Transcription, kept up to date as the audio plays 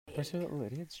Where's your little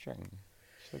idiot string?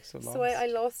 She looks so lost. So I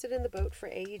lost it in the boat for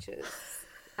ages.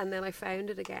 And then I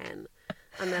found it again.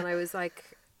 And then I was like,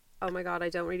 oh my God, I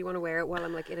don't really want to wear it while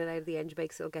I'm like in and out of the engine bay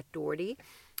because it'll get dirty.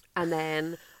 And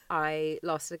then I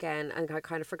lost it again and I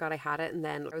kind of forgot I had it. And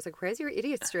then I was like, where's your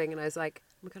idiot string? And I was like,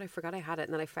 oh my God, I forgot I had it.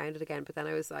 And then I found it again. But then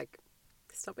I was like,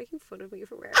 stop making fun of me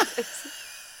for wearing it.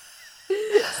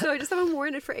 So I just haven't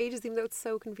worn it for ages, even though it's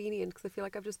so convenient because I feel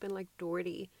like I've just been like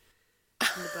dirty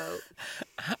in the boat.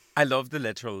 I love the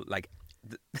literal, like,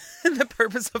 the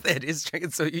purpose of the idiot string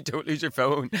is so you don't lose your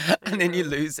phone, and then you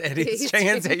lose idiot string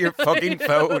and say your fucking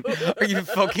phone. Are you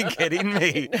fucking kidding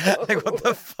me? Like, what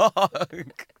the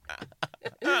fuck?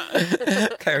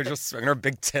 Claire just swinging her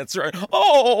big tits around.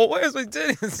 Oh, where's my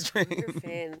idiot string?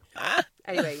 Finn.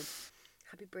 Anyway,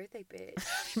 happy birthday, bitch.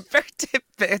 Happy birthday,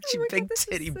 bitch, you Oh my big God,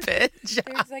 titty this is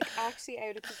bitch. It's like actually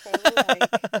out of control.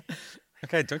 Like,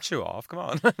 Okay, don't show off, come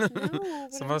on. no,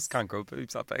 Some of us can't grow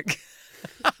boobs that big.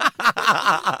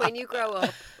 when you grow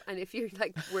up and if you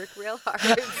like work real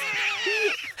hard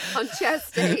on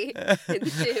chest day in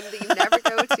the gym that you never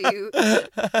go to,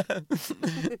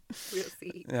 we'll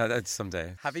see. Yeah, that's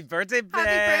someday. Happy birthday, babe.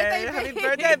 Happy birthday, Happy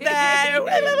birthday,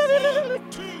 babe.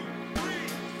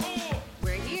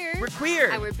 We're here. We're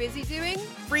queer. And we're busy doing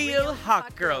Real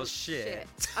hot girl shit.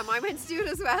 Am I meant to do it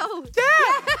as well?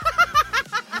 Yeah.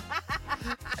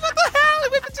 What the hell?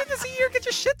 We've been doing this a year. Get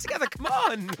your shit together. Come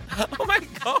on. Oh my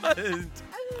God.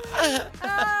 Oh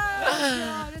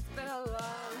God, it's been a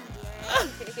long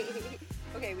day.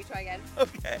 Okay, we try again.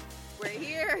 Okay. We're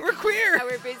here. We're queer. And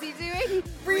we're busy doing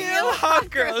Real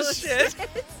hot girl shit.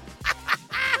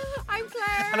 I'm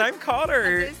Claire. And I'm Connor.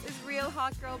 And this is Real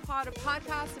Hot Girl Pod, a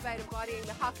podcast about embodying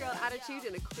the hot girl attitude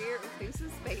in a queer,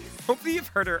 inclusive space. Hopefully you've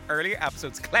heard our earlier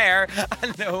episodes, Claire,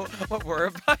 and know what we're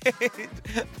about.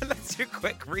 But let's do a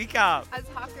quick recap. As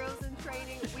hot girls in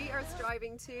training, we are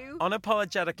striving to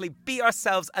Unapologetically be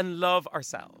ourselves and love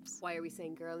ourselves. Why are we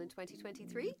saying girl in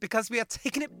 2023? Because we are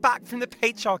taking it back from the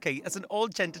patriarchy as an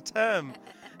old gender term.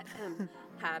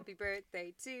 Happy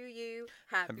birthday to you.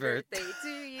 Happy birthday to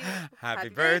you. Happy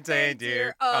birthday,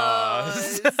 dear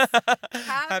us. us.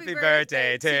 Happy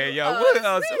birthday to you.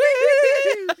 us.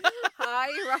 Woo. Hi,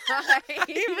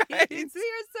 Ryan. Ryan. We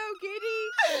are so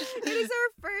giddy. It is our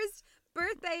first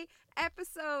birthday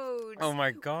episode. Oh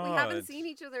my God. We haven't seen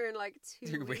each other in like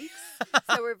 2 weeks.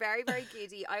 So we're very, very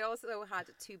giddy. I also had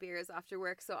 2 beers after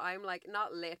work, so I'm like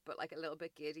not lit, but like a little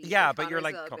bit giddy. Yeah, And but you're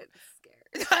Connor's like, a little bit scared.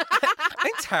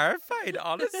 I'm terrified,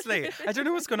 honestly. I don't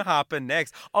know what's going to happen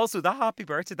next. Also, that happy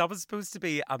birthday, that was supposed to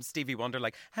be Stevie Wonder,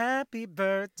 like, happy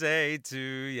birthday to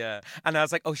you. And I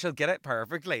was like, oh, she'll get it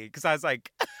perfectly. Because I was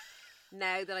like...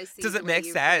 Now that I see Does the it way make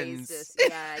you sense? phrased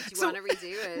it. Yeah. Do you So- want to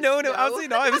redo it? No, absolutely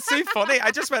not. It was so funny.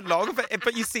 I just went along with it.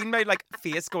 But you seen my like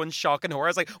face going shock and horror. I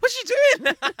was like, what's she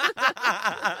doing?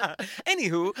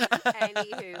 Anywho,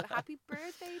 happy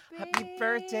birthday, bitch. Happy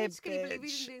birthday, Can you believe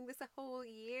we've bitch. been doing this a whole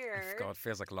year? God,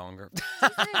 feels like longer.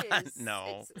 It is.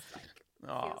 No. It's like,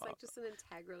 Aw. feels like just an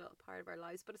integral little part of our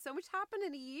lives. But so much happened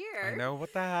in a year. I know,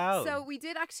 what the hell? So we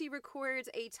did actually record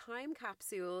a time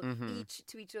capsule each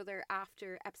to each other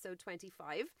after episode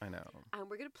 25. I know. And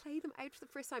we're going to play them out for the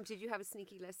first time. Did you have a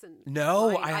sneaky listen?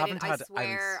 No, Mine, I haven't had... I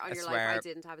swear on your life swear. I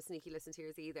didn't have a sneaky listen to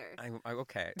yours either. I'm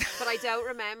okay. But I don't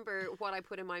remember what I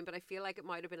put in mine, but I feel like it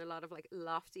might have been a lot of like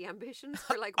lofty ambitions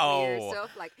for like weird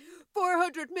stuff, like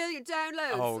 400 million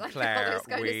downloads. Oh, like, Claire, all this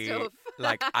kind of stuff.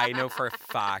 like, I know for a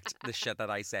fact the shit that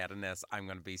I said in this, I'm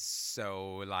going to be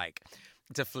so, like,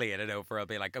 deflated over. I'll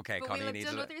be like, okay, But Connie, we'll you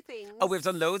have need done to... other things. Oh, we've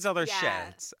done loads of other Yeah.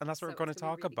 shit. And that's what So we're going to it's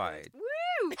gonna talk be really about. good.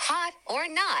 Woo! Hot or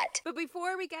not? But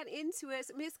before we get into it,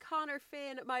 Miss Connor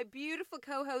Finn, my beautiful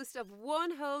co-host of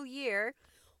one whole year,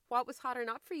 what was hot or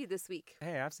not for you this week?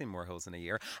 Hey, I've seen more holes in a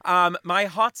year. My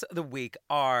hots of the week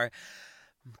are...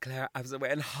 Claire, I was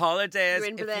away on holidays. You were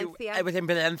in Valencia? I was in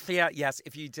Valencia, yes.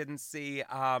 If you didn't see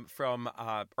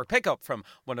or pick up from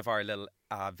one of our little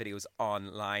videos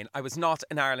online, I was not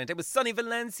in Ireland. It was sunny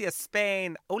Valencia,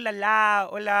 Spain. Oh la la,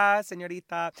 hola,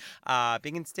 señorita.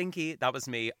 Being in Stinky, that was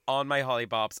me on my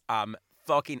hollybops.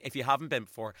 Fucking, if you haven't been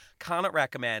before, cannot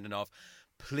recommend enough.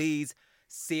 Please,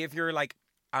 save your like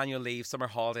annual leave, summer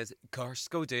holidays. Gosh,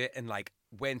 go do it in like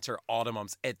winter, autumn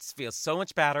months. It feels so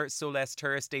much better, so less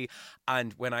touristy.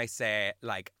 And when I say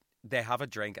like they have a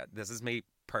drink, this is me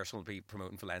personally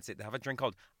promoting Valencia, they have a drink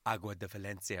called Agua de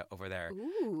Valencia over there.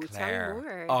 Ooh, Claire. tell me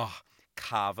more. Oh,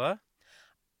 cava,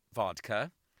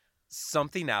 vodka,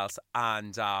 something else,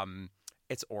 and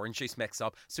it's orange juice mixed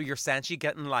up. So you're essentially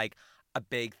getting like a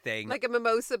big thing. Like a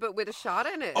mimosa, but with a shot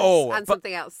in it. Oh, and but-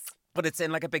 something else. But it's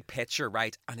in like a big pitcher,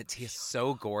 right? And it tastes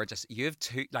so gorgeous. You have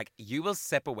two, like, you will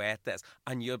sip away at this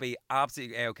and you'll be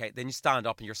absolutely okay. Then you stand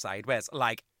up and you're sideways,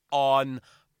 like on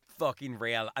fucking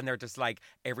real. And they're just like,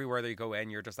 everywhere they go in,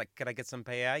 you're just like, can I get some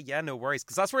paella? Yeah, no worries.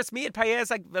 Because that's where it's made. Paella is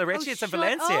like, Richie, it's in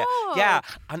Valencia. up. Yeah.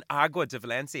 And Agua de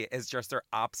Valencia is just their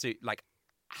absolute, like,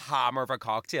 hammer of a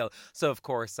cocktail. So of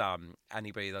course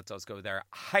anybody that does go there,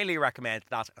 highly recommend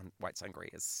that. And white sangria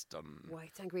is stunning.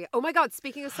 White sangria. Oh my God,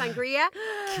 speaking of sangria.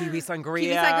 Kiwi sangria.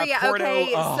 Kiwi sangria. Porto.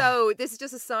 Okay, Oh. so this is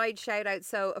just a side shout out.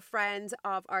 So a friend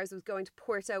of ours was going to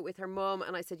Porto with her mum,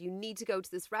 and I said, you need to go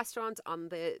to this restaurant on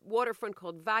the waterfront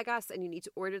called Vagas and you need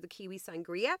to order the kiwi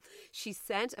sangria. She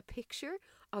sent a picture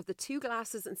of the 2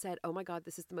 glasses and said, oh my God,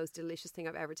 this is the most delicious thing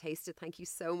I've ever tasted. Thank you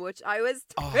so much. I was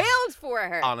thrilled for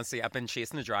her. Honestly, I've been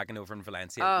chasing a dragon over in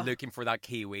Valencia looking for that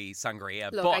kiwi sangria.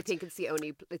 Look, but I think it's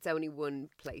only one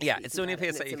place. yeah, that you it's can only a get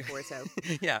it, place and that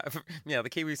it's you in Porto. yeah, the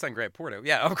kiwi sangria Porto.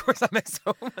 Yeah, of course that makes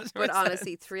so much more But sense.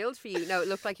 honestly, thrilled for you. No, it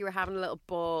looked like you were having a little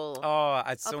ball. Oh,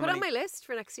 it's so I'll put many. it on my list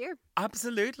for next year.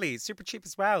 Absolutely, super cheap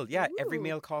as well. Yeah, every Ooh.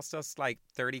 meal cost us like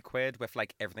 30 quid with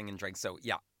like everything and drinks. So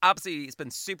yeah, absolutely, it's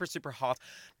been super, super hot.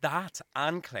 That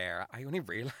and Claire, I only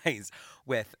realise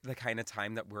with the kind of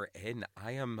time that we're in,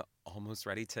 I am almost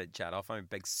ready to jet off on a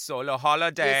big solo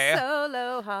holiday. Your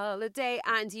solo holiday,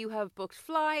 and you have booked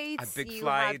flights. I've booked you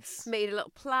flights. have made a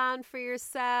little plan for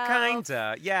yourself.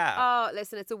 Kinda, yeah. Oh,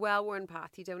 listen, it's a well-worn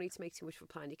path. You don't need to make too much of a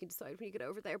plan. You can decide when you get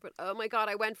over there. But oh my God,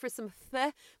 I went for some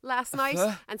pho last night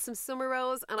and some summer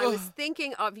rolls, and I was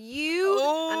thinking of you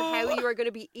and how you are going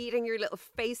to be eating your little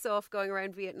face off going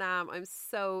around Vietnam. I'm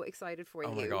so excited for you.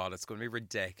 Oh my God, it's going to be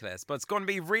ridiculous. But it's going to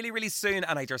be really, really soon,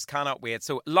 and I just cannot wait.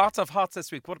 So lots of hots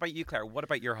this week. What about you, Claire? What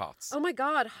about your hots? Oh my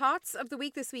God, hots of the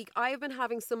week this week. I have been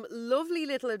having some lovely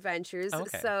little adventures.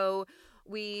 Okay. So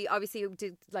we obviously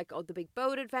did like all the big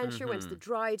boat adventure, went to the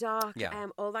dry dock, Yeah.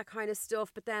 all that kind of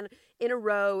stuff. But then in a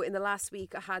row in the last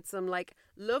week, I had some like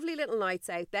lovely little nights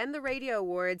out. Then the radio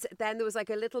awards. Then there was like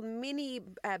a little mini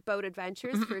boat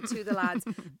adventures for 2 of the lads'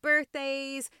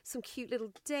 birthdays, some cute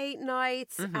little date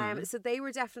nights. So they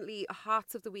were definitely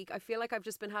hots of the week. I feel like I've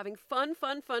just been having fun.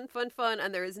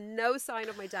 And there is no sign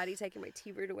of my daddy taking my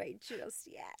T-bird away just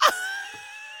yet.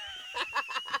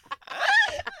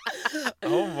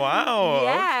 Oh, wow.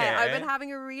 Yeah, Okay. I've been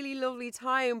having a really lovely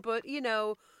time, but you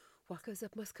know, what goes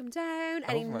up must come down.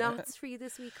 Any wow. knots for you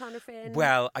this week, Conor Finn?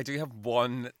 Well, I do have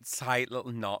one tight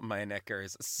little knot in my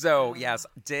knickers. So, yes,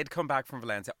 did come back from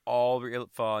Valencia, all real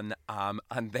fun.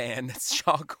 And then,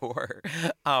 shock horror,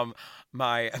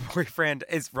 my boyfriend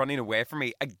is running away from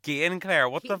me again, Claire.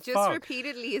 What he the just fuck?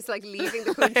 repeatedly is like leaving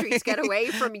the country to get away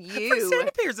from For you.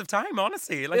 extended periods of time,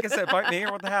 honestly. Like I said, about me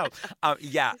or what the hell.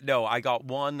 Yeah, no, I got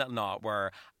one knot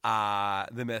where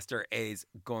the mister is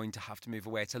going to have to move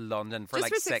away to London for Just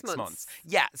like for 6 6 months.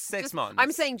 Yeah, 6 Just- months.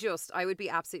 I'm saying I would be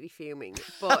absolutely fuming,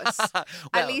 but Well,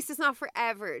 at least it's not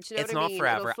forever. Do you know it's what I not mean?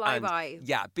 forever. It'll fly and by.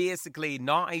 Yeah, basically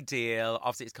not ideal.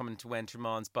 Obviously, it's coming to winter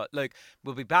months, but look,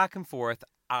 we'll be back and forth.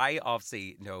 I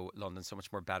obviously know London so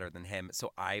much more better than him,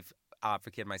 so I've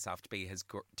advocated myself to be his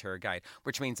tour guide,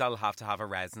 which means I'll have to have a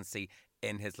residency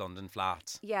in his London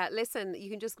flat. Yeah, listen, you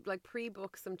can just like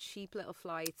pre-book some cheap little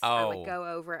flights and like Oh. go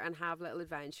over and have little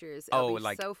adventures. It'll be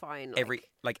like so fine. I'm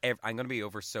going to be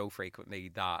over so frequently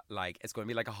that like it's going to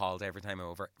be like a holiday every time I'm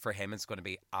over. For him, it's going to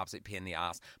be absolute pain in the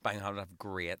ass, but I'm going to have a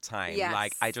great time. Yes.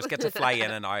 Like I just get to fly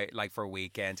in and out like for a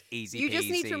weekend, easy You peasy. just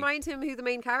need to remind him who the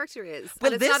main character is.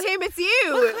 Well, and it's not this- him, it's you.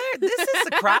 Well, Claire, this is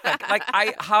the crack. Like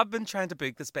I have been trying to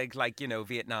book this big like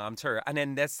Vietnam tour, and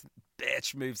then this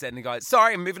bitch moves in and goes,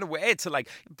 sorry, I'm moving away to like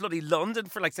bloody London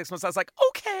for like 6 months. I was like,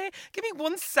 okay, give me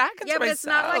 1 second Yeah, to but it's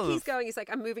not like myself. he's going, he's like,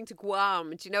 I'm moving to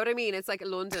Guam. Do you know what I mean? It's like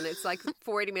London. It's like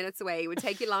 40 minutes away. It would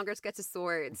take you longer to get to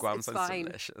Swords. Guam it's sounds fine.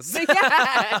 delicious.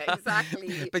 Yeah,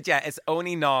 exactly. But yeah, it's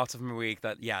only not of my week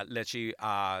that, yeah, literally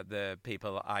the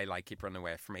people I like keep running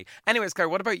away from me. Anyways, Claire,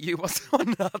 what about you? What's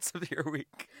one nuts of your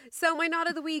week? So my knot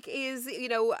of the week is,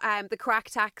 the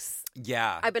crack tax.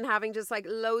 Yeah. I've been having just like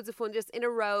loads of fun just in a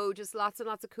row, just lots and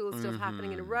lots of cool stuff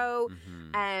happening in a row.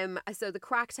 So the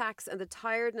crack tax and the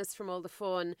tiredness from all the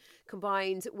fun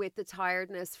combined with the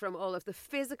tiredness from all of the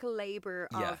physical labour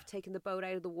Yeah. of taking the boat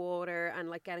out of the water and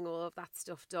like getting all of that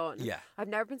stuff done. Yeah. I've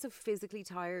never been so physically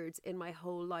tired in my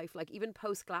whole life. Like even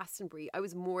post Glastonbury, I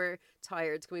was more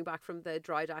tired coming back from the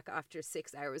dry dock after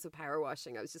 6 hours of power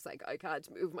washing. I was just like, I can't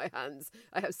move my hands.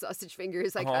 I have sausage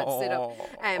fingers. I can't sit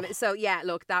up. So yeah,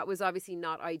 look, that was obviously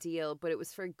not ideal, but it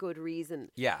was for a good reason.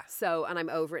 Yeah. So, and I'm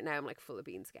over it now. I'm like full of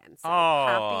beans again. So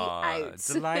Oh, happy out.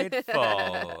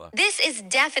 delightful. This is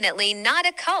definitely not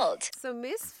a cult. So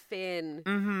Miss Finn,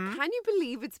 Mm-hmm. can you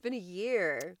believe it's been a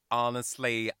year?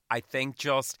 Honestly, I think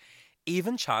just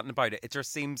even chatting about it, it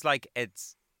just seems like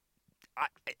it's.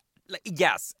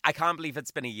 Yes, I can't believe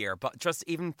it's been a year, but just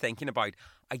even thinking about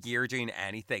a year doing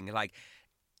anything, like,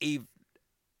 it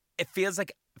feels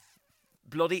like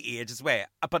bloody ages away,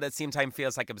 but at the same time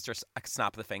feels like it was just a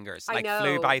snap of the fingers. I Like, know.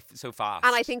 flew by so fast.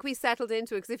 And I think we settled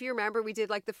into it because if you remember, we did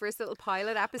like the first little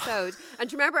pilot episode. And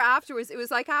do you remember afterwards, it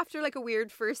was like after like a weird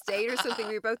first date or something,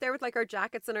 we were both there with like our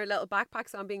jackets and our little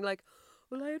backpacks on being like,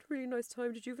 well, I had a really nice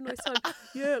time. Did you have a nice time?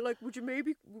 Yeah, like,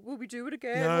 will we do it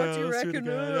again? Yeah, What do you let's do it reckon?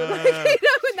 again, Like,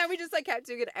 yeah. and then we just like kept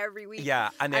doing it every week. Yeah,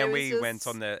 and then it was we just- went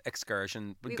on the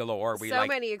excursion galore. We so like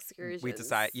many excursions. we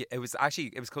decided it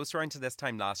was close around to this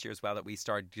time last year as well that we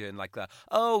started doing like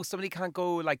somebody can't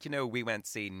go, like, we went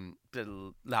seeing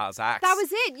Little Nas X. That was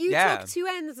it. You Yeah. took two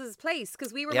ends as place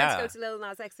because we were Yeah. meant to go to Lil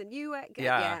Nas X and you went.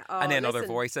 Yeah. Oh, And then other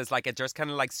listen. voices, like, it just kind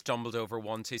of like stumbled over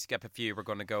one to skip a few. We're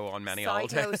going to go on many Side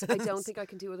holidays. note, I don't think I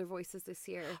can do other voices this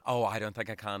year. Oh, I don't think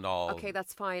I can at all. Okay,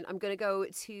 that's fine. I'm going to go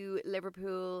to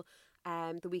Liverpool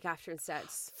the week after instead.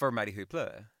 For Mighty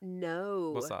Hoopla.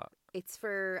 No. What's that? It's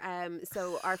for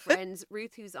so our friend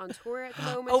Ruth, who's on tour at the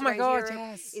moment. Oh my around God, Europe,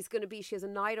 yes. is going to be. She has a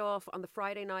night off on the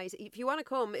Friday night. If you want to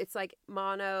come, it's like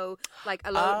mono, like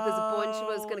a lot. There's a bunch of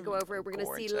us going to go over. We're going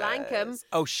to see Lankum. Gorgeous.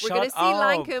 Oh, We're going to shut see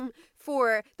up. Lankum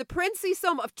for the princely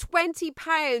sum of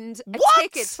 £20 a What?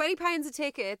 ticket. £20 a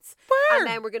tickets. Where? And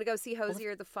then we're going to go see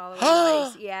Hosier the following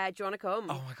night. Yeah, do you want to come?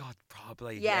 Oh my God,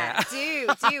 probably. Yeah, do.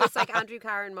 It's like Andrew,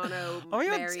 Karen, Mono, Oh my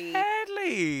God, Mary.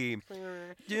 deadly.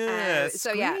 Yeah,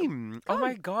 so yeah. Scream. Oh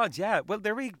my God, yeah. Well,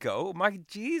 there we go. My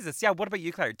Jesus. Yeah, what about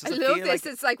you, Claire? Does I it love feel this.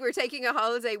 like... It's like we're taking a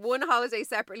holiday, one holiday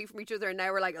separately from each other, and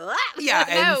now we're like, "Ah, Yeah,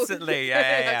 no." instantly. We have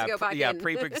Yeah, to go back yeah. in.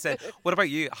 Pre-booked in. What about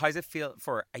you? How's it feel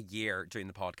for a year doing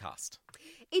the podcast?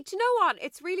 Do you know what?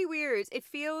 It's really weird. It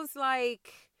feels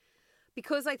like,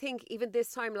 because I think even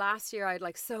this time last year I had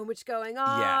like so much going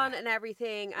on and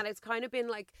everything, and it's kind of been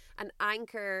like an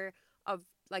anchor of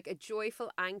like a joyful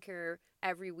anchor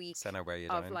every week So now where you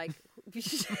of down? like.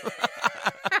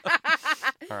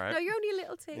 All right. No, you're only a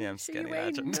little thing. Yeah, I'm so you skinny weigh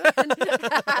legend. nothing.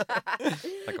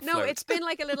 Like a No, float. it's been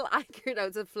like a little anchor. No,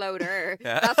 it's a floater.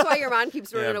 Yeah. That's why your man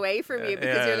keeps running Yeah. away from you,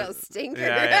 because you're a little stinker.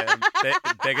 Yeah, yeah.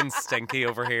 Big and stinky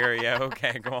over here. Yeah,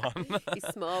 okay, go on. He's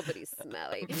small, but he's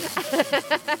smelly.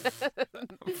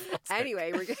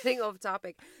 Anyway, we're getting off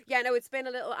topic. Yeah, no, it's been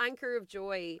a little anchor of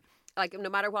joy. Like, no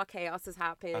matter what chaos is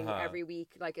happening every week,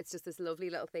 like, it's just this lovely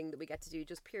little thing that we get to do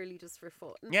just purely just for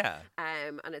fun. Yeah.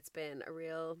 And it's been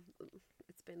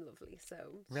it's been lovely. So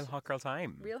Real hot girl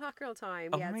time. real hot girl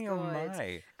time. Oh Yeah, it's my,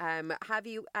 good. oh my. Have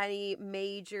you any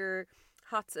major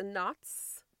hots and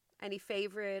knots? Any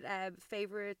favorite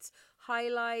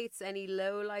highlights? Any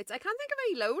lowlights? I can't think of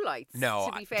any lowlights. No,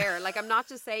 to be fair, like, I'm not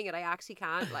just saying it. I actually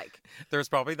can't. Like, There's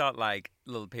probably that like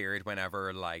little period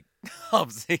whenever like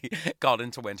obviously got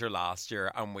into winter last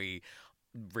year and we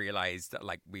realized that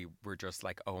like we were just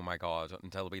like, oh my God,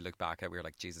 until we look back at it, we were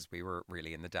like, Jesus, we were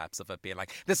really in the depths of it, being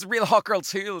like, this is real hot girl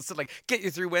tools to like get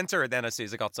you through winter. And then as soon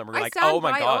as it got summer, we're I like, stand oh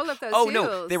my by God. all of those Oh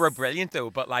no, they tools. were brilliant though,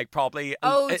 but like probably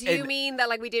oh, do you in- mean that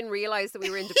like we didn't realize that we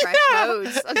were in depressed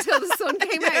modes until the sun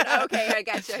came out? Okay, I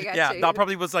get you. yeah, you. that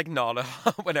probably was like not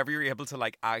whenever you're able to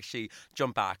like actually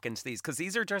jump back into these, because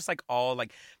these are just like all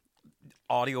like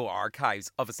audio archives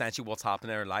of essentially what's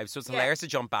happening in our lives. So it's hilarious to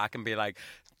jump back and be like,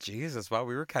 Jesus, well,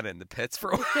 we were kind of in the pits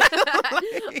for a while.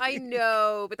 I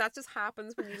know, but that just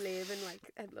happens when you live in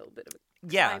like a little bit of a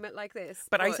climate like this.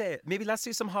 But I say maybe let's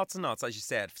do some hots and knots, as you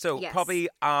said. So Yes. probably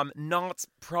knots,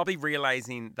 probably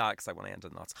realizing that, because I want to end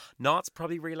on knots. Knots,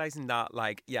 probably realizing that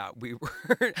like, yeah, we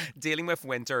were dealing with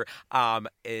winter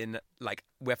in like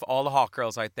with all the hot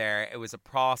girls out there. It was a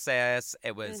process.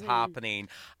 It was happening.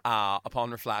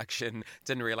 Upon reflection,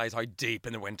 didn't realize how deep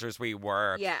in the winters we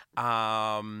were. Yeah.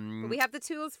 Um, But we have the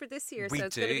tools for this year, we so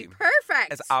it's going to be do.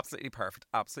 perfect. it's absolutely perfect.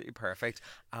 Absolutely perfect.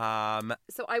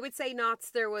 So I would say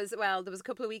knots. There was a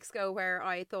couple of weeks ago where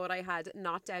I thought I had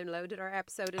not downloaded our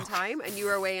episode in time, and you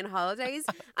were away on holidays,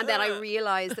 and then I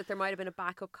realised that there might have been a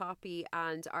backup copy,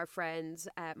 and our friend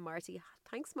Marty.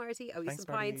 Thanks, Marty. Owe you Thanks,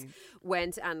 some pints. Marty.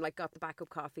 Went and like got the backup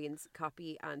copy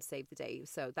and saved the day.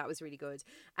 So that was really good.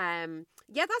 Yeah,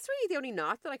 that's really the only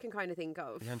knot that I can kind of think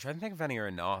of. Yeah, I'm trying to think of any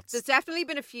other knots. There's definitely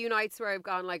been a few nights where I've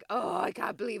gone like, oh, I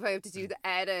can't believe I have to do the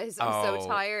edit. I'm so Oh.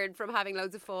 tired from having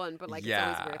loads of fun, but like, it's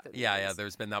always worth it. Yeah.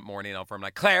 There's been that morning off where I'm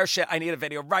like, Claire, shit, I need a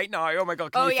video right now. Oh my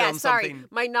God, can Oh you yeah, film sorry. something?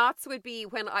 My knots would be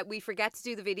when we forget to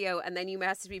do the video, and then you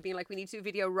message me being like, "We need to do a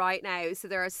video right now." So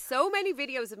there are so many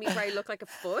videos of me where I look like a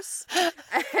foot,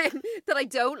 that I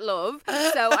don't love.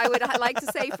 So I would like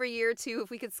to say for year 2, if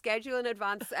we could schedule in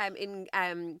advance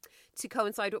to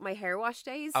coincide with my hair wash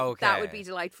days, that would be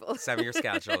delightful. Send me your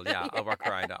schedule. Yeah, I'll work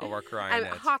around it. I'll work around it.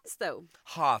 Hots though.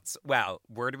 Hots. Well,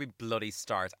 where do we bloody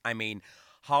start? I mean,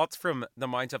 hots from the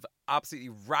amount of absolutely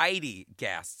righty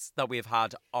guests that we've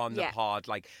had on the pod.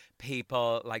 Like,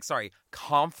 people, like,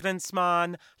 Confidence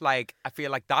Man. Like, I feel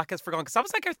like that gets forgotten because that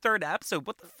was like our 3rd episode.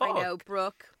 What the fuck? I know,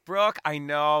 Brooke, I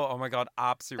know. Oh my God,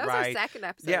 absolutely right. That was our 2nd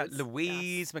episode. Yeah,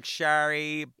 Louise,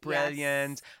 McSherry,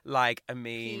 brilliant. Like, I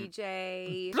mean,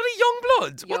 PJ. Bloody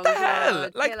Youngblood. What the hell?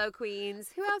 Like, Pillow Queens.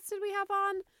 Who else did we have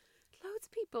on? Loads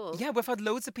of people. Yeah, we've had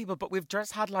loads of people, but we've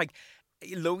just had like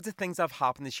loads of things that have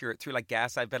happened this year through like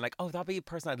guests. I've been like, oh, that'd be a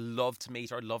person I'd love to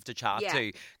meet or love to chat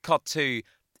to. Cut to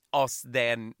us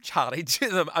then chatting to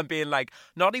them and being like,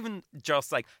 not even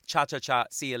just like chat,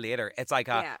 see you later. It's like,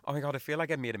 oh my God, I feel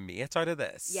like I made a mate out of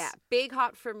this. Yeah, big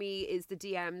hot for me is the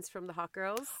DMs from the hot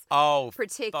girls. Oh,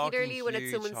 particularly when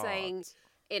it's someone hot. saying,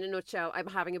 in a nutshell, I'm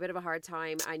having a bit of a hard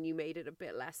time, and you made it a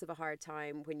bit less of a hard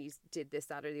time when you did this,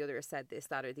 that, or the other, or said this,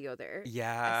 that, or the other.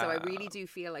 Yeah. So I really do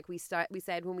feel like we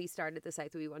said when we started this out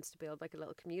that we wanted to build like a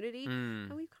little community,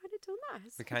 and we've kind of done that.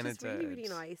 We kind of did. Really, really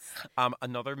nice.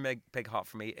 Another big hot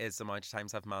for me is the amount of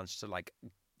times I've managed to like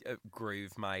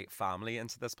groove my family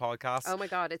into this podcast. Oh my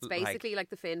God, it's basically like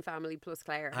the Finn family plus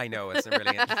Claire. I know, it's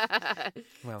brilliant.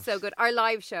 Well, so good. Our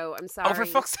live show, I'm sorry. Oh, for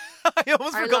fuck's sake, I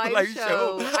almost forgot the live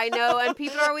show. I know, and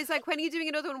people are always like, when are you doing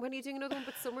another one? When are you doing another one?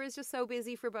 But summer is just so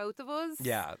busy for both of us.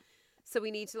 Yeah. So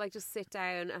we need to like just sit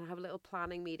down and have a little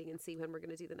planning meeting and see when we're going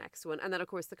to do the next one. And then, of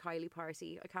course, the Kylie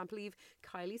party. I can't believe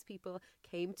Kylie's people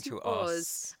came to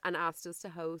us and asked us to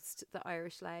host the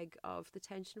Irish leg of the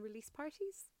Tension release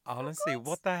parties. Honestly,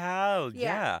 what the hell?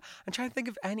 Yeah. I'm trying to think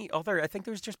of any other. I think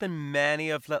there's just been many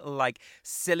of little like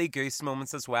silly goose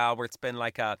moments as well where it's been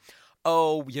like a,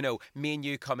 oh, you know, me and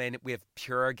you come in, we have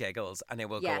pure giggles, and then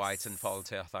we'll go out and fall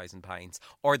to 1,000 pints.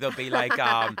 Or they'll be like,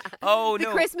 oh, the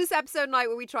no. Christmas episode night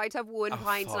where we tried to have 1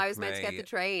 pint and I was meant to get the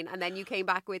train, and then you came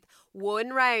back with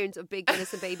 1 round of big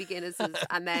Guinness and baby Guinnesses,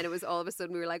 and then it was all of a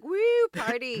sudden we were like, woo,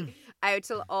 party, out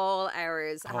till all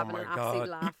hours, having an absolute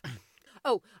laugh.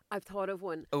 Oh, I've thought of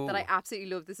one that I absolutely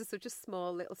love. This is such a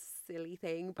small little silly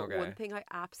thing, but one thing I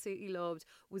absolutely loved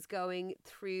was going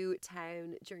through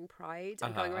town during Pride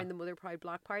and going around the Mother Pride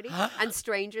block party and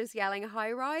strangers yelling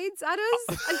high rides at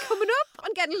us and coming up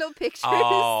and getting little pictures.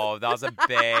 Oh, that was a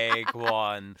big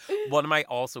one. One of my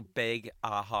also big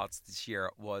hots this year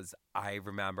was, I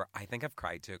remember, I think I've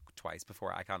cried to it twice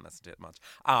before. I can't listen to it much.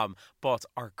 But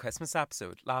our Christmas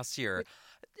episode last year.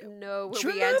 No,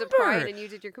 where we ended up crying and you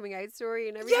did your coming out story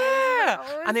and everything. Yeah. Like,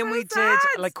 oh, and then so we sad.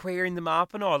 did like queering them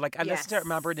up and all. Like I listened to it,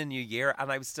 remember, in the new year,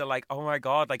 and I was still like, oh my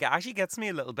God, like it actually gets me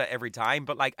a little bit every time.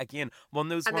 But like, again, one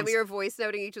of those and ones. then we were voice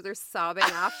noting each other sobbing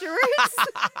afterwards.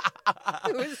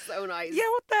 It was so nice. Yeah,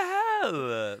 what the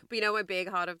hell? But you know my big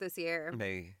hot of this year?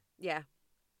 Me. Yeah.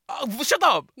 Oh, shut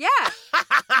up. Yeah.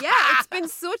 Yeah, it's been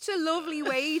such a lovely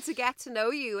way to get to know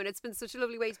you, and it's been such a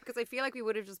lovely way because I feel like we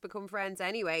would have just become friends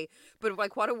anyway, but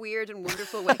like what a weird and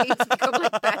wonderful way to become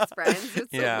like best friends with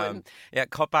someone. Yeah,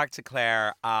 cut back to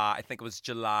Claire. I think it was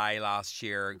July last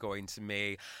year, going to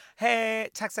me, hey,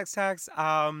 text.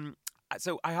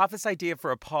 So I have this idea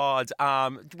for a pod.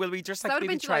 Will we just like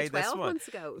maybe try this one? 12 months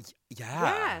ago.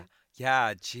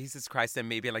 Yeah, Jesus Christ. And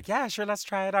maybe like, yeah, sure, let's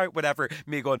try it out, whatever.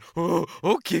 Me going, oh,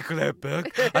 okay, Claire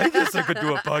Beck, I guess I could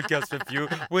do a podcast with you,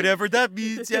 whatever that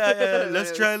means. Yeah,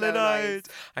 let's try it out. Nice.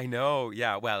 I know,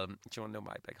 yeah. Well, do you want to know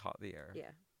my big hot of the year?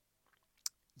 Yeah.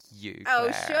 You, oh,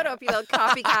 Claire. Shut up, you little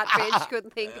copycat bitch.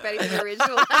 Couldn't think of anything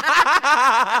original.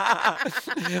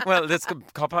 Well, this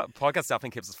podcast definitely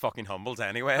keeps us fucking humbled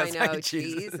anyway. I know, like,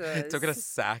 Jesus. It took it a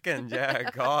second. Yeah,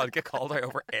 God, get called out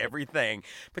over everything.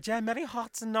 But yeah, many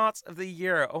hots and nots of the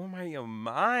year. Oh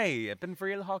my. It's been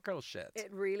real hot girl shit. It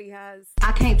really has.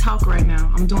 I can't talk right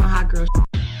now. I'm doing hot girl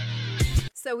shit.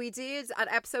 So we did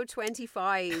at episode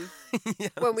 25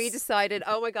 when we decided,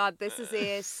 oh my God, this is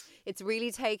it. It's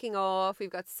really taking off.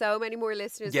 We've got so many more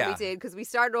listeners than we did because we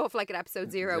started off like at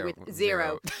episode zero with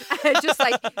zero. Just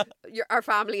like our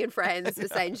family and friends,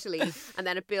 essentially. And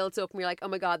then it built up and we were like, oh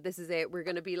my God, this is it. We're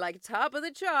going to be like top of the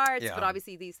charts. Yeah. But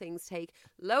obviously these things take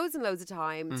loads and loads of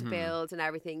time to build and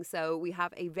everything. So we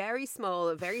have a very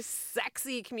small, very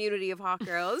sexy community of hot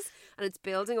girls and it's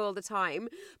building all the time.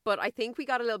 But I think we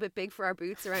got a little bit big for our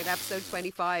boots around episode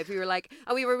 25. We were like,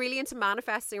 and we were really into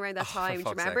manifesting around that time. Do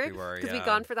you remember? Because we'd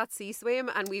gone for that sea swim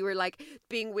and we were like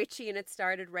being witchy and it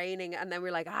started raining and then we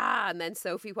were like and then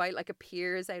Sophie White like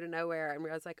appears out of nowhere and we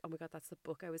was like, oh my God, that's the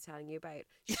book I was telling you about.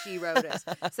 She wrote it.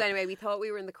 So anyway, we thought we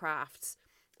were in the crafts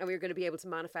and we were going to be able to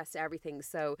manifest everything.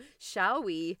 So shall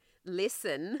we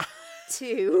listen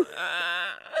to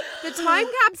the time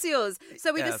capsules?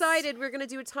 So we decided we're going to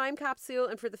do a time capsule,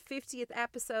 and for the 50th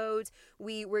episode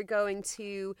we were going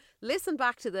to listen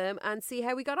back to them and see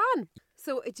how we got on.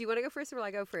 So do you want to go first or will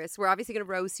I go first? We're obviously going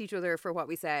to roast each other for what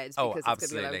we said, because it's going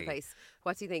to be all over the place.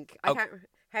 What do you think? I can't.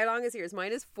 How long is yours?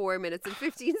 Mine is 4 minutes and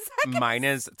 15 seconds. Mine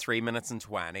is 3 minutes and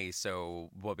 20. So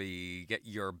will we get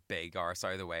your big arse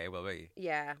out of the way, will we?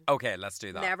 Yeah. Okay, let's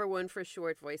do that. Never one for a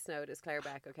short voice note, is Claire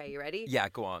Beck. Okay, you ready? Yeah,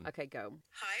 go on. Okay, go.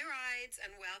 Hi, Rides,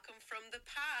 and welcome from the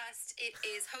past. It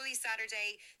is Holy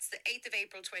Saturday. It's the 8th of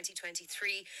April,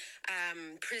 2023.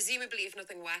 Presumably, if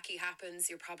nothing wacky happens,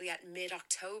 you're probably at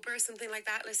mid-October, something like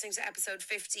that, listening to episode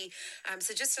 50.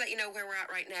 So just to let you know where we're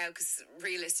at right now, because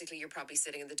realistically, you're probably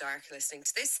sitting in the dark listening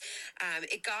to this.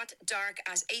 It got dark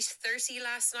at 8:30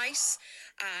 last night,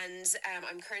 and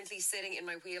I'm currently sitting in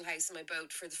my wheelhouse in my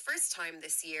boat for the first time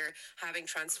this year, having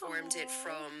transformed it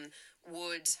from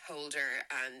wood holder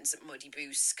and muddy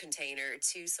boot container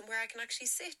to somewhere I can actually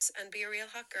sit and be a real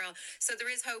hot girl. So there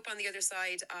is hope on the other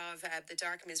side of the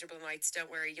dark, miserable nights. Don't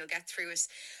worry, you'll get through it.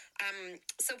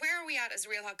 So where are we at as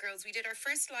Real Hot Girls? We did our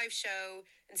first live show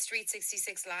in Street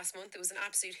 66 last month. It was an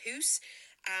absolute hoot.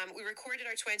 We recorded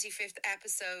our 25th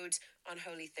episode on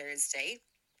Holy Thursday,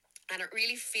 and it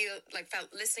really felt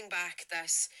listening back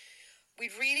that we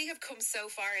really have come so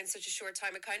far in such a short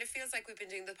time. It kind of feels like we've been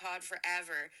doing the pod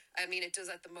forever. I mean, it does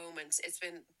at the moment. It's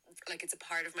been like it's a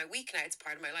part of my week now. It's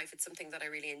part of my life. It's something that I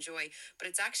really enjoy. But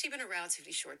it's actually been a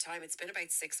relatively short time. It's been about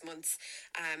 6 months.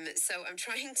 So I'm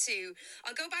trying to...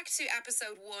 I'll go back to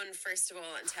episode 1 first of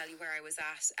all and tell you where I was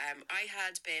at. I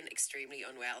had been extremely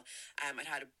unwell. I'd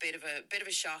had a bit of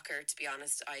a shocker, to be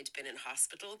honest. I'd been in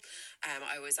hospital.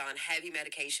 I was on heavy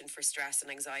medication for stress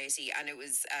and anxiety, and it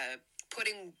was...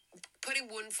 putting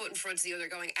one foot in front of the other,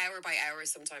 going hour by hour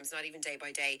sometimes, not even day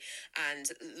by day.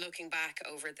 And looking back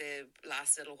over the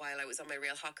last little while, I was on my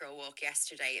Real Hot Girl walk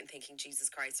yesterday and thinking, Jesus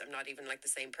Christ, I'm not even like the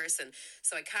same person.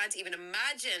 So I can't even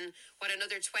imagine what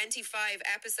another 25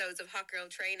 episodes of Hot Girl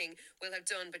Training will have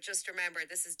done. But just remember,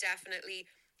 this is definitely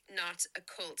not a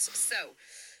cult. So,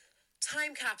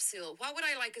 time capsule. What would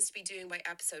I like us to be doing by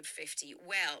episode 50?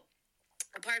 Well,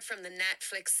 apart from the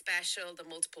Netflix special, the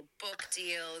multiple book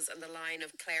deals, and the line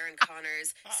of Claire and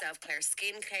Connor's Self-Claire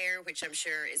skincare, which I'm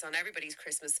sure is on everybody's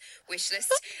Christmas wish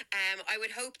list, I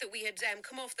would hope that we had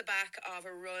come off the back of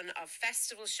a run of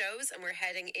festival shows, and we're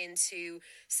heading into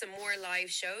some more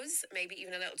live shows, maybe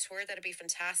even a little tour. That'd be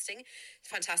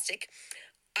fantastic.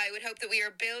 I would hope that we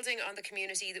are building on the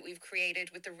community that we've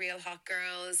created with the Real Hot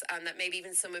Girls, and that maybe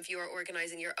even some of you are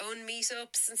organising your own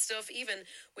meetups and stuff, even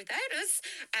without us.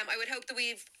 I would hope that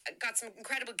we've got some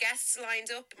incredible guests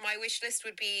lined up. My wish list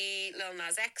would be Lil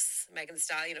Nas X, Megan Thee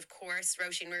Stallion, of course,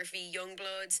 Roisin Murphy,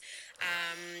 Youngblood.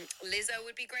 Lizzo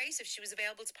would be great if she was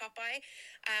available to pop by.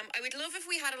 I would love if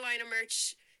we had a line of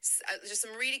merch, just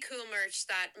some really cool merch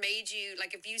that made you,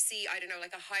 like if you see, I don't know,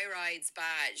 like a High Rides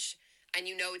badge, and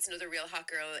you know it's another Real Hot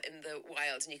Girl in the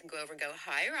wild, and you can go over and go,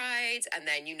 hi, Rides, and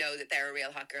then you know that they're a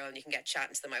Real Hot Girl and you can get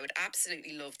chatting to them. I would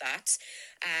absolutely love that.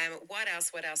 What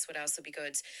else would be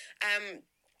good?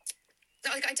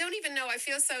 Like, I don't even know. I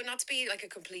feel so, not to be like a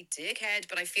complete dickhead,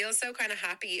 but I feel so kind of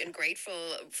happy and grateful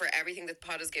for everything that the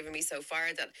pod has given me so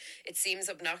far that it seems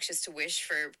obnoxious to wish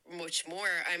for much more.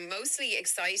 I'm mostly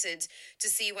excited to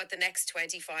see what the next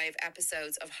 25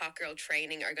 episodes of Hot Girl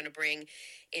Training are going to bring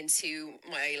into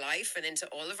my life and into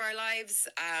all of our lives.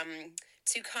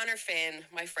 To Connor Finn,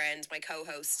 my friend, my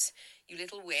co-host, you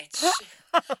little witch.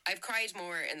 I've cried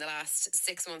more in the last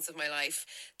 6 months of my life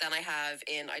than I have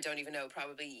in, I don't even know,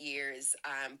 probably years.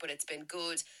 But it's been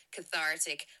good,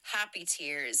 cathartic, happy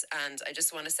tears. And I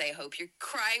just want to say, I hope you're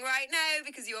crying right now,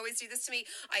 because you always do this to me.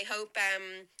 I hope that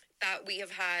we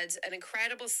have had an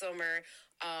incredible summer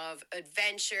of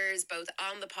adventures, both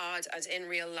on the pod and in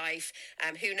real life.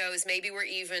 Who knows, maybe we're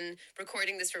even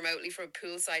recording this remotely from a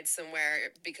poolside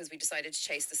somewhere because we decided to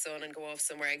chase the sun and go off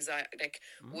somewhere exotic.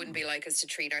 Wouldn't be like us to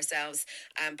treat ourselves.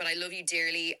 But I love you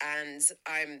dearly, and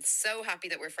I'm so happy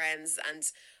that we're friends. And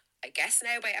I guess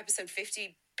now by episode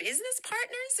 50, business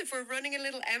partners, if we're running a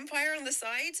little empire on the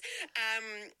side.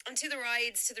 And to the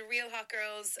Rides, to the Real Hot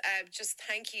Girls, just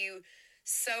thank you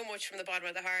so much from the bottom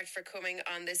of the heart for coming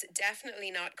on this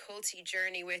definitely not culty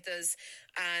journey with us.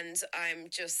 And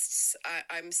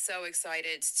I'm so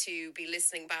excited to be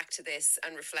listening back to this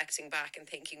and reflecting back and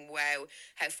thinking, wow,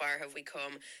 how far have we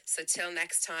come? So till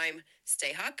next time,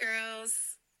 stay hot,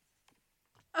 girls.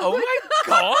 Oh my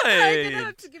God. I didn't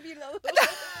have to give you love. Jesus.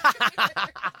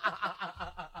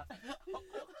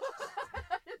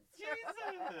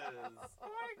 Oh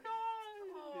my God.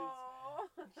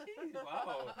 Aww.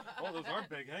 wow. Oh, those aren't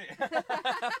big, hey?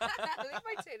 Leave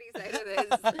my titties out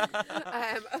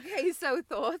of this. Okay, so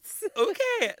thoughts?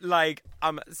 Okay, like,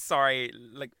 I'm sorry,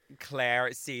 like,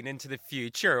 Claire, seeing into the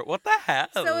future. What the hell?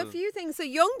 So a few things. So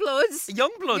Youngbloods.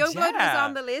 Youngblood, Youngblood yeah. was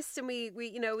on the list, and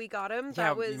we got him. Yeah,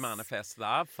 That was we manifest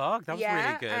that. Fuck, that was Yeah,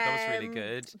 really good. That was really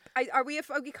good. Are we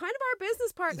kind of our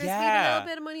business partners? We have a Yeah. little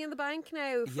bit of money in the bank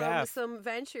now from Yeah. some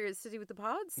ventures to do with the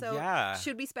pod. So Yeah.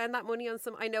 should we spend that money on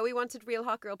some? I know we wanted Real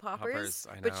Hot Girl poppers,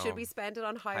 I but know. should we spend it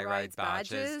on high High rise ride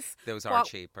badges. Those are What-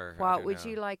 cheaper. I What don't would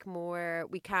know. you like more?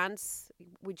 We can't.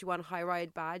 Would you want high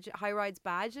rides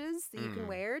badges that you Hmm. can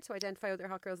wear to identify other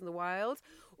hot girls in the wild,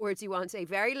 or do you want a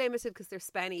very limited because they're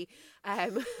spenny,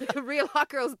 Real Hot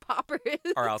Girls poppers?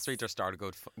 Or else we just start a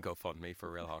GoFundMe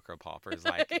for Real Hot Girl poppers.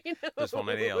 Like, there's one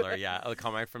or the other. Yeah, it'll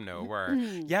come out from nowhere.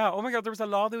 Yeah, oh my God, there was a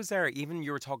lot of those there. Even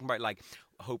you were talking about, like,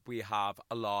 hope we have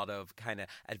a lot of kind of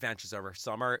adventures over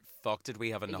summer. Fuck, did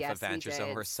we have enough Yes, we adventures did.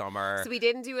 over summer? So we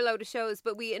didn't do a load of shows,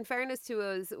 but we, in fairness to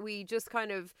us, we just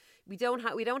kind of we don't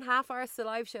half-arse the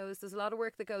live shows. There's a lot of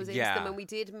work that goes into Yeah. them, and we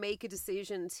did make a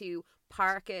decision to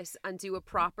park it and do a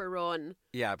proper run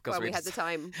Yeah, because when we had the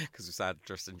time. Because we said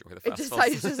just enjoy the I festivals.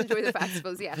 decided to just enjoy the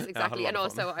festivals. Yes, exactly. lot And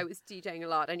of fun. also, I was DJing a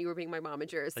lot, and you were being my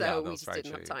momager, so Yeah, we that's just very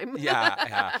didn't have true. time.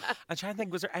 Yeah. I'm trying to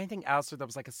think, was there anything else that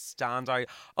was like a standout?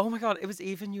 Oh my God, it was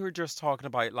even you were just talking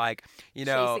about, like, you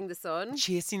know, Chasing the Sun.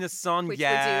 Chasing the Sun, Which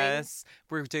yes.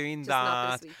 We're doing Just that.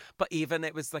 not this week. But even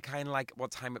it was the kind of like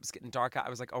what time it was getting dark at, I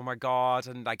was like, oh my God.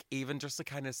 And like even just the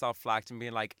kind of self-reflect and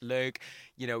being like, look,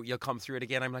 you know, you'll come through it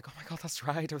again. I'm like, oh my God, that's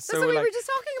right. I was That's so what we like, were just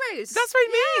talking about. that's what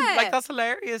I mean. Yeah. Like, that's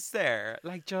hilarious there.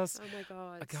 Like, just, Oh my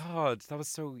God. God, that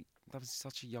was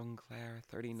such a young Claire,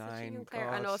 39. Such a young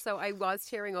Claire. And God. also, I was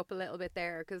tearing up a little bit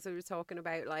there because we were talking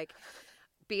about like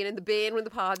being in the bin when the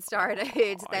pod started,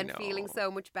 I then feeling know.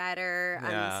 so much better,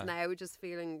 Yeah. and now just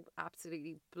feeling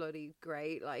absolutely bloody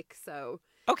great. Like, so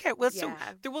Okay, well, so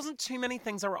Yeah. there wasn't too many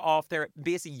things that were off there.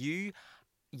 Basically,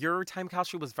 your time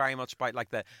capsule was very much about like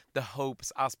the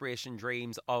hopes, aspiration,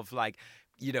 dreams of like,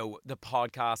 you know, the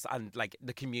podcast and like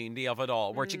the community of it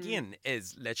all, which again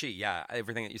is literally, yeah,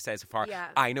 everything that you say so far. Yeah.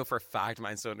 I know for a fact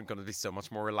mine's going to be so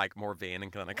much more like more vain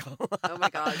and clinical. oh my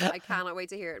God, I cannot wait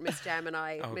to hear it. Miss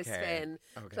Gemini, Miss Okay, Finn,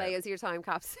 okay. play as your time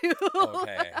capsule.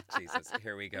 Okay, Jesus,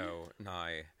 here we go now.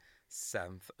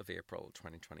 7th of April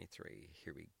 2023.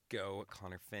 Here we go.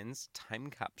 Connor Finn's time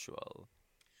capsule.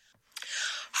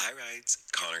 Hi, Rides.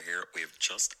 Connor here. We have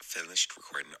just finished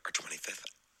recording our 25th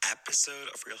episode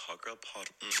of Real Hot Girl Pod.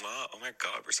 Mwah. Oh my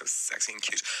God, we're so sexy and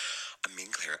cute. Me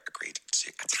and Claire agreed to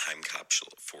do a time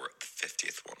capsule for the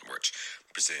 50th one, which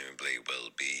presumably will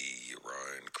be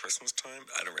around Christmas time.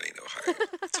 I don't really know how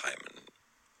time and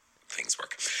things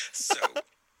work. So,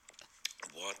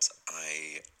 what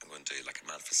I am going to do, like a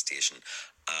manifestation,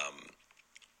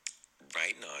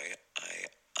 right now I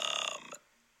am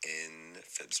in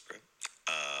Phibsborough, /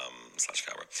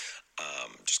 Cabra.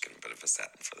 Just getting a bit of a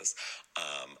setting for this.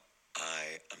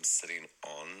 I am sitting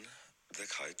on the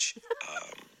couch,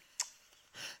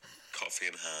 coffee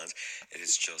in hand. It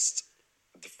is just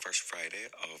the first Friday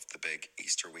of the big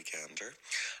Easter weekender.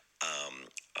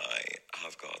 I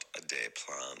have got a day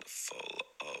planned full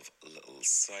of little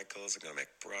cycles. I'm going to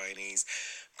make brownies.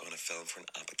 I'm going to film for an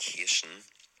application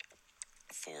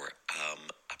for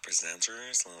a presenter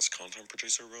 / content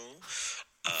producer role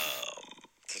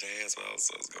today as well,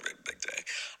 so it's going to be a big day.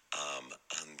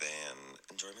 And then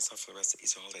enjoy myself for the rest of the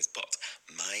Easter holidays. But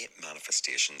my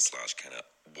manifestation / kind of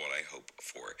what I hope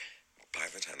for by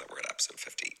the time that we're at episode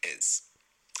 50 is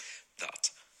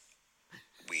that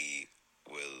we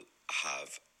will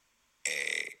have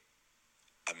a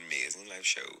amazing live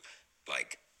show,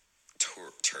 like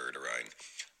toured around.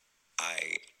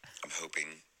 I am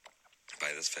hoping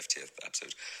by this 50th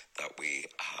episode that we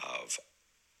have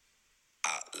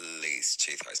at least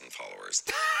 2,000 followers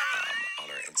on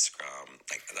our Instagram.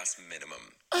 Like, that's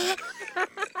minimum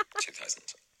 2,000.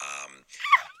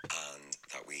 And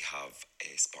that we have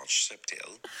a sponsorship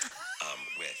deal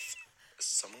with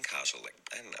someone casual, like,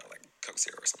 I don't know, like Coke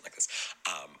Zero or something like this,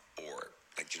 or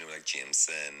like, you know, like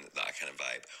Jameson, that kind of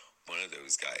vibe. One of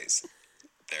those guys,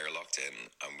 they're locked in,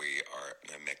 and we are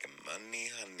now making money,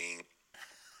 honey.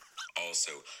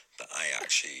 Also, that I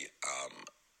actually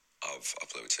of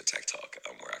upload to TikTok,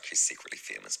 and we're actually secretly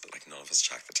famous, but like none of us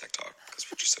check the TikTok because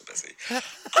we're just so busy.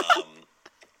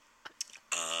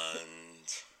 And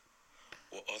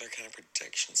what other kind of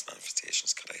predictions,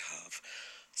 manifestations could I have?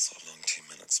 So long, 2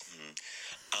 minutes.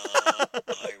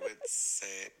 I would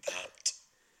say that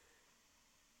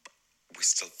we're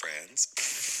still friends.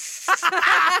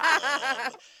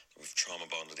 We've trauma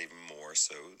bonded even more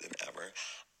so than ever,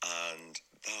 and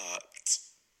that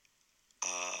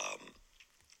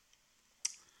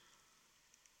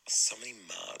somebody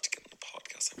mad to get on the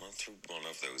podcast. I want to throw one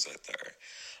of those out there.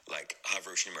 Like, have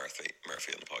Roisin Murphy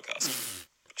on the podcast.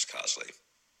 Just casually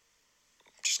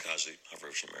have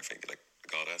Roisin Murphy, like the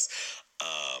goddess.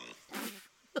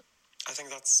 I think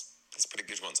that's pretty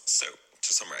good ones. So,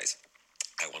 to summarise,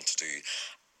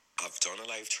 I've done a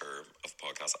live tour of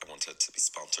podcasts. I want it to be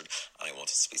sponsored, and I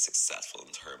want it to be successful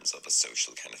in terms of a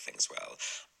social kind of thing as well,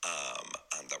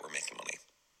 and that we're making money.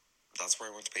 That's where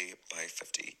I want to be by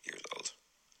 50 years old.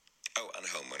 Oh, and a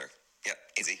homeowner. Yeah,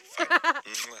 easy, fine.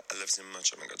 I love so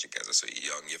much. Oh my God, you guys are so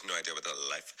young. You have no idea what that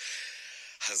life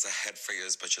has ahead for you.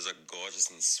 But she's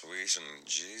gorgeous and sweet, and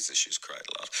Jesus, she's cried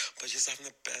a lot. But she's having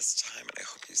the best time, and I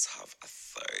hope you have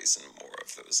 1,000 more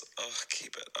of those. Oh,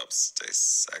 keep it up. Stay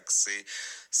sexy.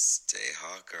 Stay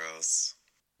hot, girls.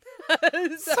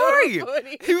 Sorry,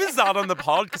 funny. who is that on the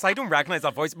pod? Because I don't recognise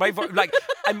that voice. My like,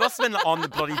 I must have been on the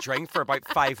bloody drink for about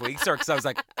 5 weeks, or because I was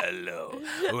like, "Hello,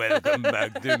 welcome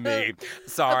back to me."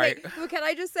 Sorry. Okay, well, can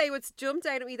I just say what's jumped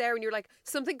out at me there when you're like,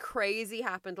 something crazy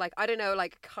happened? Like, I don't know,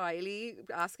 like Kylie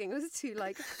asking us to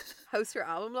like host her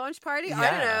album launch party.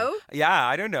 I don't know. Yeah,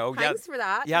 I don't know. Thanks for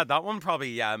that. Yeah, that one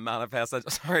probably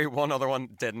manifested. Sorry, one other one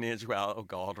didn't age well. Oh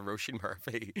God, Roisin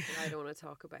Murphy. I don't want to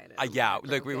talk about it. Yeah,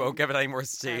 look, we won't give it any more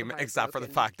steam, except for the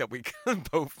fact that we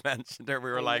both mentioned her.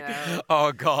 We were like,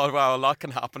 oh God, wow, a lot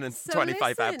can happen in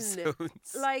 25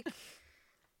 episodes. Like,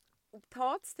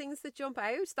 thoughts, things that jump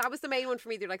out. That was the main one for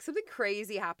me. They're like, something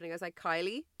crazy happening. I was like,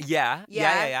 Kylie. Yeah.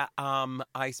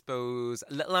 I suppose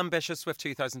Little Ambitious with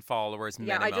 2,000 followers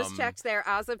minimum. Yeah, I just checked there.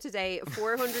 As of today,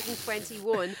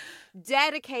 421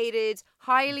 dedicated,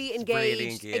 highly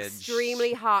engaged,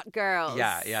 extremely hot girls.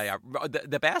 Yeah.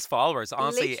 The best followers,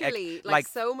 honestly. Literally, like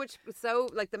so much,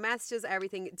 like the messages,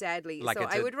 everything deadly. Like, so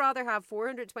I would rather have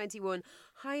 421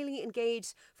 highly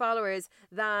engaged followers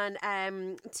than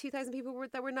 2,000 people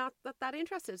that were not that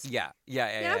interested. Yeah.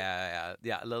 A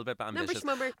little bit ambitious.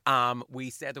 Number. We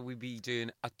said that we'd be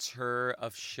doing a tour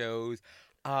of shows.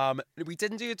 We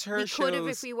didn't do a tour of shows. We could have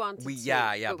if we wanted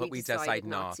to. But we decided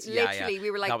not. Literally, we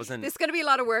were like, this is going to be a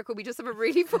lot of work, but we just have a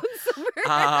really fun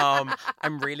summer.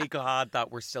 I'm really glad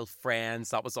that we're still friends.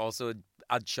 That was also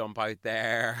a jump out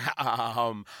there.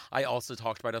 I also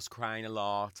talked about us crying a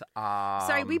lot.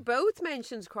 Sorry, we both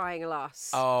mentioned crying a lot.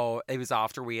 Oh, it was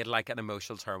after we had like an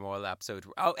emotional turmoil episode.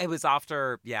 Oh, it was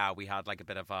after, we had like a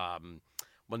bit of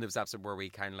one of those episodes where we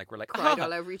kind of like, we're like, cried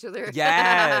all over each other.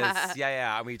 Yes.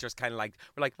 Yeah. And we just kind of like,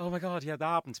 we're like, oh my God, yeah, that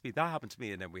happened to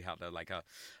me. And then we had a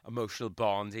emotional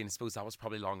bonding. I suppose that was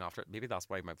probably long after. Maybe that's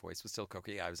why my voice was still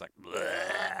cookie. I was like,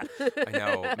 bleh. I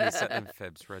know. Me sitting in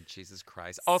fibs, red, Jesus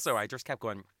Christ. Also, I just kept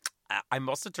going, I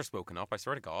must have just woken up, I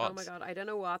swear to God. Oh my God, I don't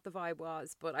know what the vibe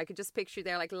was, but I could just picture you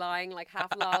there like lying, like half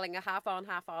lolling, half on,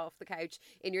 half off the couch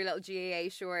in your little GAA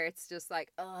shorts, just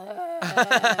like,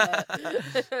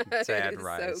 dead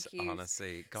right, so cute.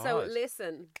 Honestly. God. So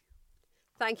listen,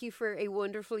 thank you for a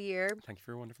wonderful year. Thank you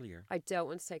for a wonderful year. I don't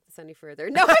want to take this any further.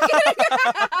 No, I'm kidding.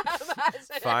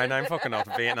 Fine, I'm fucking off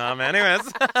to Vietnam anyways.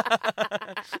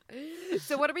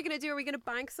 So what are we going to do? Are we going to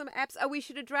bank some eps? Oh, we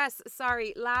should address,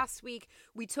 sorry, last week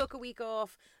we took a week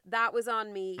off. That was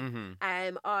on me.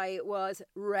 Mm-hmm. I was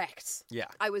wrecked. Yeah.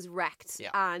 I was wrecked.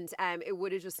 Yeah. And it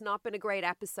would have just not been a great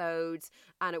episode,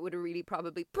 and it would have really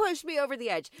probably pushed me over the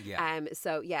edge. Yeah.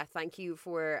 So yeah, thank you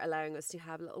for allowing us to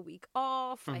have a little week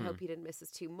off. I hope you didn't miss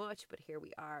us too much, but here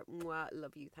we are. Mwah,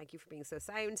 love you. Thank you for being so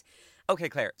sound. Okay,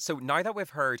 Claire. So now that we've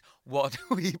heard what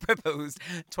we proposed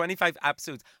 25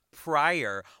 episodes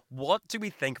prior, what do we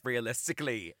think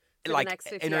realistically? For like the next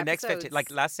 50 in our next 50, episodes.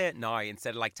 like let's say it now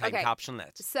instead of like time captioning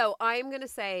it. So I'm going to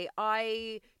say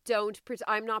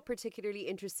I'm not particularly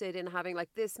interested in having like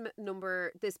this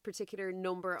particular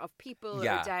number of people or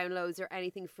downloads or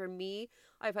anything. For me,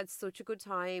 I've had such a good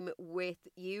time with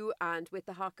you and with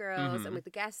the hot girls and with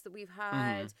the guests that we've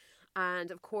had.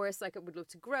 And of course, like, I would love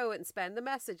to grow it and spend the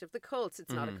message of the cult.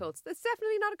 It's not a cult. It's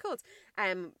definitely not a cult.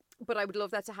 But I would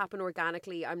love that to happen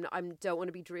organically. I don't want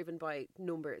to be driven by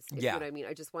numbers. If you know what I mean.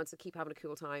 I just want to keep having a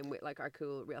cool time with like our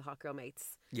cool real hot girl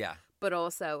mates. Yeah. But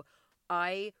also,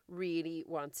 I really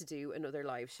want to do another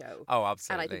live show. Oh,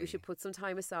 absolutely. And I think we should put some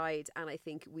time aside, and I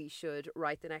think we should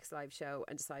write the next live show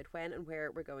and decide when and where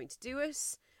we're going to do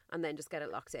it, and then just get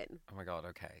it locked in. Oh my God,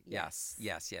 okay. Yes.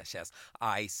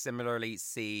 I similarly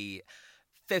see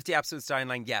 50 episodes down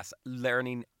the line, yes,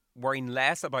 learning worrying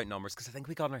less about numbers because I think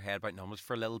we got in our head about numbers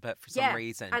for a little bit for some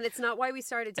reason. And it's not why we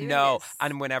started doing No, this.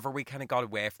 and whenever we kind of got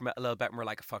away from it a little bit and we're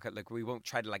like, fuck it, like we won't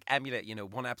try to like emulate, you know,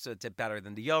 one episode did better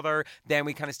than the other. Then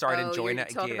we kind of started enjoying you're it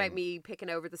talking again. about me picking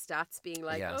over the stats, being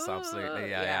like, Yes, "Oh," absolutely.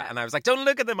 Yeah. And I was like, don't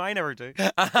look at them, I never do.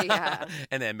 Yeah.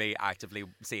 And then me actively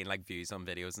seeing like views on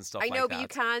videos and stuff I like know, that. but you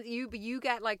can't. You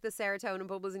get like the serotonin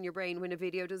bubbles in your brain when a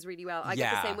video does really well. I get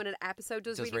Yeah. the same when an episode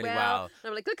does Does really really well. well. And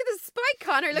I'm like, look at the spike,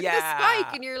 Connor. Look at the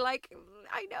spike, and you're like,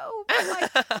 I know, but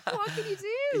like, what can you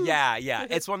do? Yeah.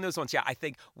 It's one of those ones. Yeah, I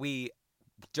think we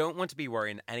don't want to be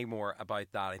worrying anymore about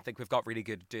that. I think we've got really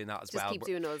good at doing that as Just well. keep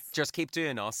doing us. Just keep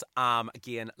doing us.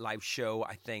 Again, live show.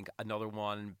 I think another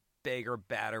one, bigger,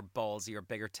 better, ballsier,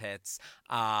 bigger tits.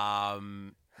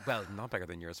 Well, not bigger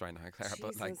than yours right now, Claire,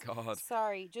 but like, Jesus. God.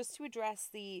 Sorry, just to address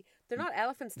they're not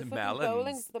elephants, the The fucking melons.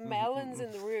 bowling, the melons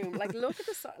in the room. Like, look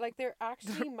at like they're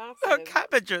actually massive. Oh,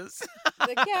 cabbages.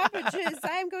 The cabbages.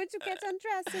 I'm going to get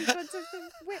undressed in front of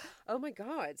the. Oh my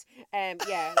God.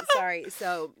 Yeah. Sorry.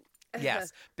 So.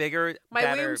 Yes, bigger, My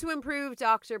better. womb to improve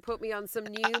doctor put me on some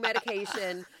new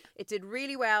medication. It did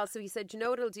really well. So he said, you know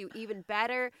what it'll do even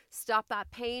better? Stop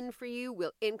that pain for you.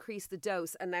 We'll increase the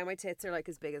dose. And now my tits are like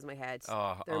as big as my head.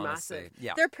 Oh, They're honestly. massive.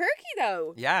 Yeah. They're perky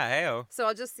though. Yeah, hey-o. So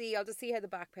I'll just see how the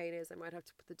back pain is. I might have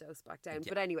to put the dose back down. Yeah.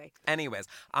 But anyway. Anyways,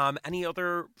 any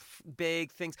other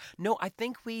big things? No, I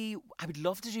think I would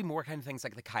love to do more kind of things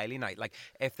like the Kylie night. Like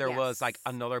if there was like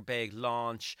Yes. another big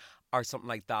launch or something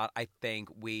like that, I think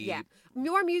Yeah.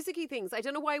 More music-y things. I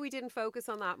don't know why we didn't focus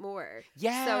on that more.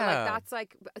 Yeah. So like that's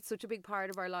like such a big part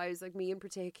of our lives, like me in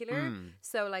particular.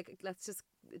 So like let's just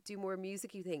do more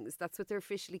music-y things. That's what they're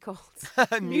officially called.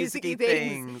 music-y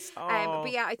things. Oh.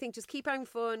 But yeah, I think just keep having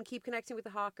fun, keep connecting with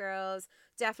the hot girls.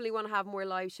 Definitely want to have more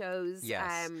live shows.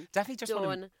 Yes. Definitely just want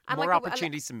done. And more like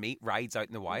opportunities to meet rides out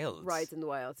in the wild. Rides in the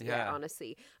wild. Yeah, Yeah.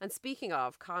 honestly. And speaking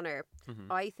of, Connor,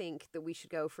 I think that we should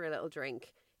go for a little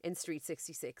drink in Street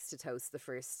 66 to toast the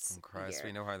first Oh, Christ, year.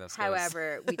 we know how this goes.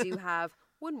 However, we do have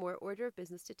one more order of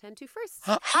business to tend to first.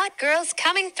 Hot girls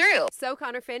coming through. So,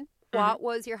 Connor Finn, what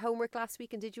was your homework last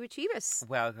week and did you achieve it?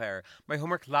 Well, Claire, my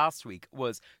homework last week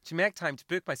was to make time to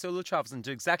book my solo travels and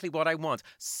do exactly what I want.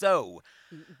 So,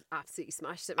 Absolutely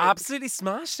smashed it, mate. absolutely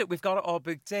smashed it. We've got it all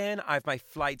booked in. I've my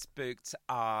flights booked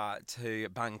to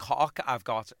Bangkok. I've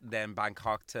got then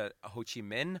Bangkok to Ho Chi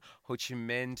Minh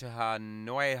to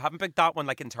Hanoi. I haven't booked that one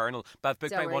like internal, but I've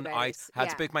booked Don't my worry one about out. it. Had Yeah.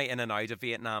 to book my in and out of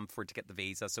Vietnam to get the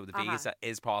visa, so the Uh-huh. visa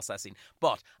is processing.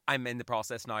 But I'm in the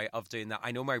process now of doing that.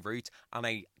 I know my route, and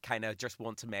I kind of just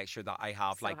want to make sure that I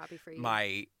have So happy for you.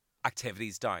 my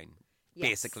activities down. Yes.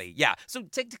 Basically, yeah. So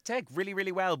tick, really,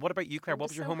 really well. What about you, Claire? I'm What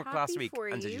was just your so homework last happy week? for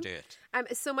And did you. you do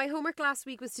it? So my homework last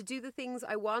week was to do the things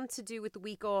I want to do with the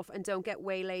week off and don't get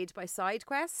waylaid by side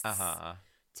quests.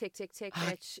 Tick, tick, tick,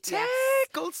 bitch. Yes.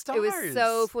 Gold stars. It was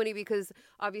so funny because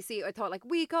obviously I thought like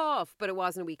week off, but it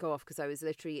wasn't a week off because I was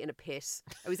literally in a pit.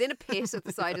 I was in a pit at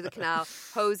the side of the canal,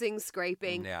 hosing,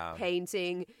 scraping, Yeah.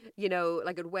 painting, you know,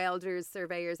 like at welders,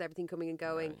 surveyors, everything coming and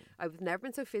going. I've never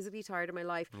been so physically tired in my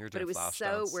life, You were but doing it was flash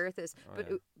so dance. worth it. Oh,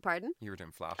 But yeah. pardon? You were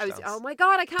doing flash I was, dance. oh my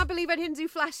God, I can't believe I didn't do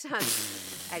flash dance.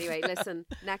 Anyway, listen,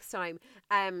 next time.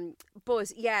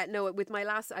 But yeah, no, with my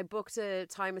last, I booked a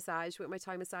Thai massage with my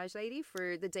Thai massage lady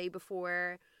for the day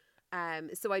before.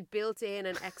 So I'd built in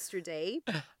an extra day.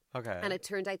 Okay. And it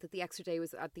turned out that the extra day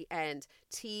was at the end.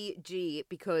 TG,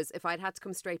 because if I'd had to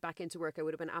come straight back into work, I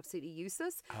would have been absolutely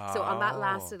useless. So on that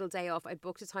last Oh. little day off, I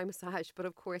booked a Thai massage. But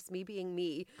of course, me being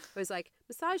me, I was like,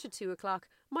 massage at 2:00.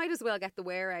 Might as well get the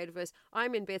wear out of it.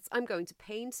 I'm in bits. I'm going to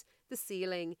paint the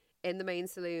ceiling in the main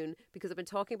saloon because I've been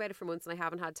talking about it for months and I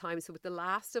haven't had time. So with the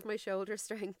last of my shoulder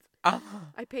strength,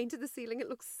 I painted the ceiling. It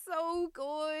looks so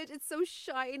good. It's so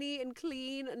shiny and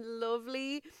clean and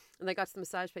lovely. And I got to the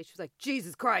massage place. She was like,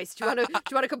 Jesus Christ, do you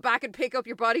want to come back and pick up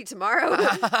your body tomorrow?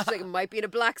 She's like, it might be in a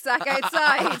black sack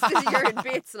outside because you're in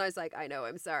bits. And I was like, I know,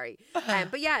 I'm sorry.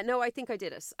 But yeah, no, I think I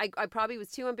did it. I probably was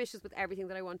too ambitious with everything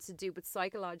that I wanted to do, but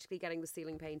psychologically getting the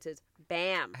ceiling painted,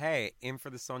 bam. Hey, aim for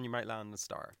the sun, you might land a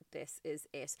star. This is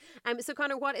it. So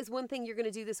Connor, what is one thing you're going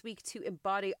to do this week to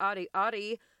embody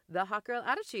the hot girl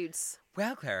attitudes?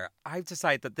 Well, Claire, I've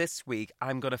decided that this week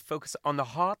I'm going to focus on the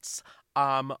hots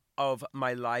of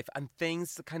my life and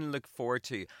things to kind of look forward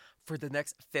to for the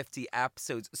next 50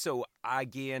 episodes. So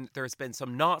again, there's been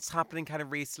some knots happening kind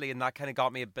of recently and that kind of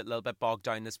got me little bit bogged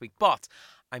down this week. But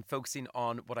I'm focusing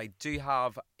on what I do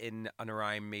have in and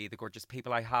around me, the gorgeous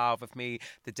people I have with me,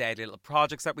 the deadly little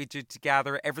projects that we do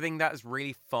together, everything that is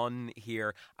really fun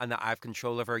here and that I have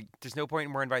control over. There's no point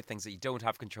in worrying about things that you don't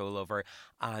have control over,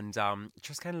 and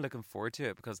just kind of looking forward to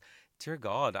it because, dear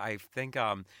God, I think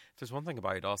if there's one thing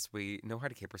about us, we know how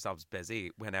to keep ourselves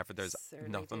busy whenever there's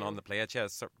Certainly nothing do. on the plate. Yeah,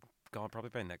 so, God, probably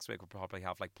by next week we'll probably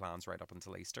have like plans right up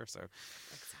until Easter. So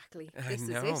Exactly. I This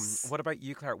know. is it. What about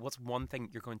you, Claire? What's one thing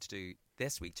you're going to do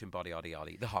this week to embody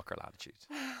the hot girl attitude?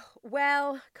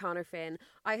 Well, Connor Finn,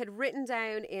 I had written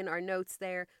down in our notes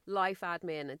there, life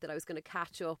admin, that I was going to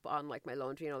catch up on like my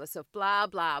laundry and all this stuff. Blah,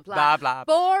 blah, Blah, blah.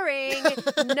 blah. Boring.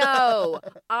 No.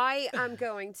 I am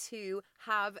going to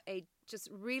have a just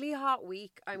really hot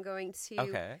week. I'm going to...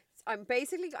 Okay. I'm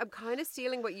kind of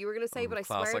stealing what you were going to say, but I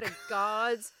swear classic. to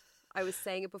God... I was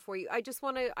saying it before you. I just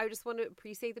want to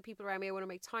appreciate the people around me. I want to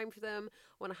make time for them.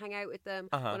 I want to hang out with them.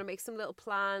 I want to make some little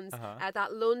plans.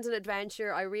 That London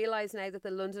adventure, I realise now that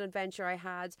the London adventure I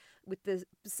had with the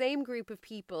same group of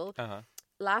people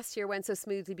last year went so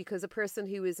smoothly because a person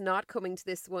who is not coming to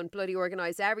this one bloody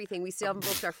organised everything. We still haven't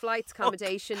booked our flights,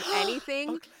 accommodation,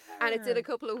 anything. And it's in a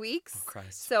couple of weeks. Oh,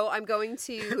 Christ. So I'm going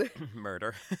to...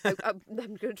 Murder. I'm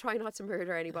going to try not to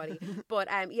murder anybody. But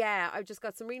yeah, I've just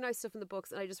got some really nice stuff in the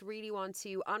books, and I just really want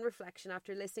to, on reflection,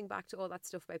 after listening back to all that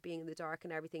stuff about being in the dark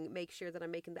and everything, make sure that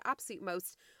I'm making the absolute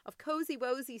most of cozy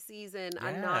wozy season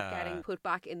and not getting put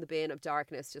back in the bin of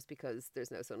darkness just because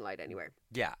there's no sunlight anywhere.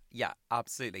 Yeah,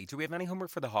 absolutely. Do we have any homework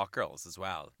for the hot girls as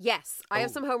well? Yes, I have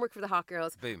some homework for the hot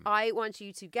girls. Boom. I want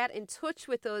you to get in touch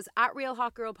with us at Real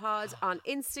Hot Girl Pod on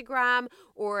Instagram,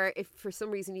 or if for some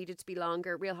reason you need it to be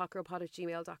longer,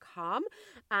 realhotgirlpod@gmail.com,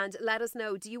 and let us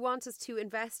know, do you want us to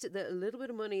invest the little bit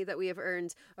of money that we have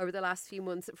earned over the last few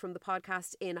months from the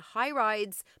podcast in high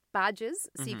rides badges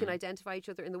so you can identify each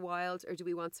other in the wild, or do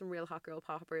we want some real hot girl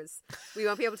poppers? We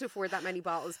won't be able to afford that many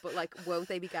bottles, but like, won't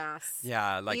they be gas?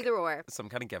 Yeah, like either or. some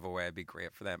kind of giveaway would be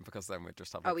great for them because then we'd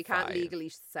just have Oh, like we can't 5.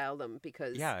 legally sell them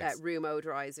because room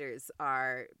odorizers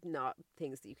are not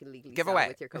things that you can legally Give sell away.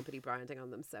 with your company branding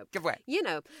on them. So Giveaway. you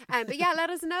know, but yeah, let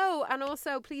us know, and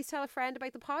also please tell a friend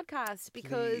about the podcast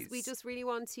because we Please. just really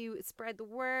want to spread the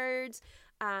word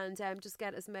and just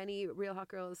get as many Real Hot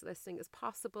Girls listening as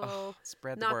possible.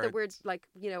 Spread the Not word. that we're like,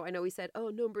 you know, I know we said, oh,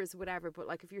 numbers, whatever, but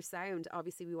like if you're sound,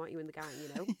 obviously we want you in the gang, you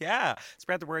know. Yeah,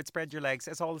 spread the word, spread your legs.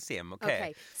 It's all the same,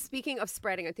 okay? Speaking of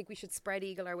spreading, I think we should spread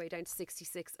eagle our way down to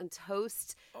 66 and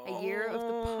toast a year of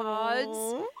the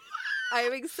pod.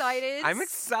 I'm excited. I'm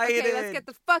excited. Okay, let's get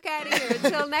the fuck out of here.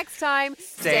 Until next time,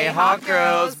 Stay hot,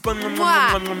 girls.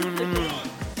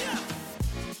 Mwah.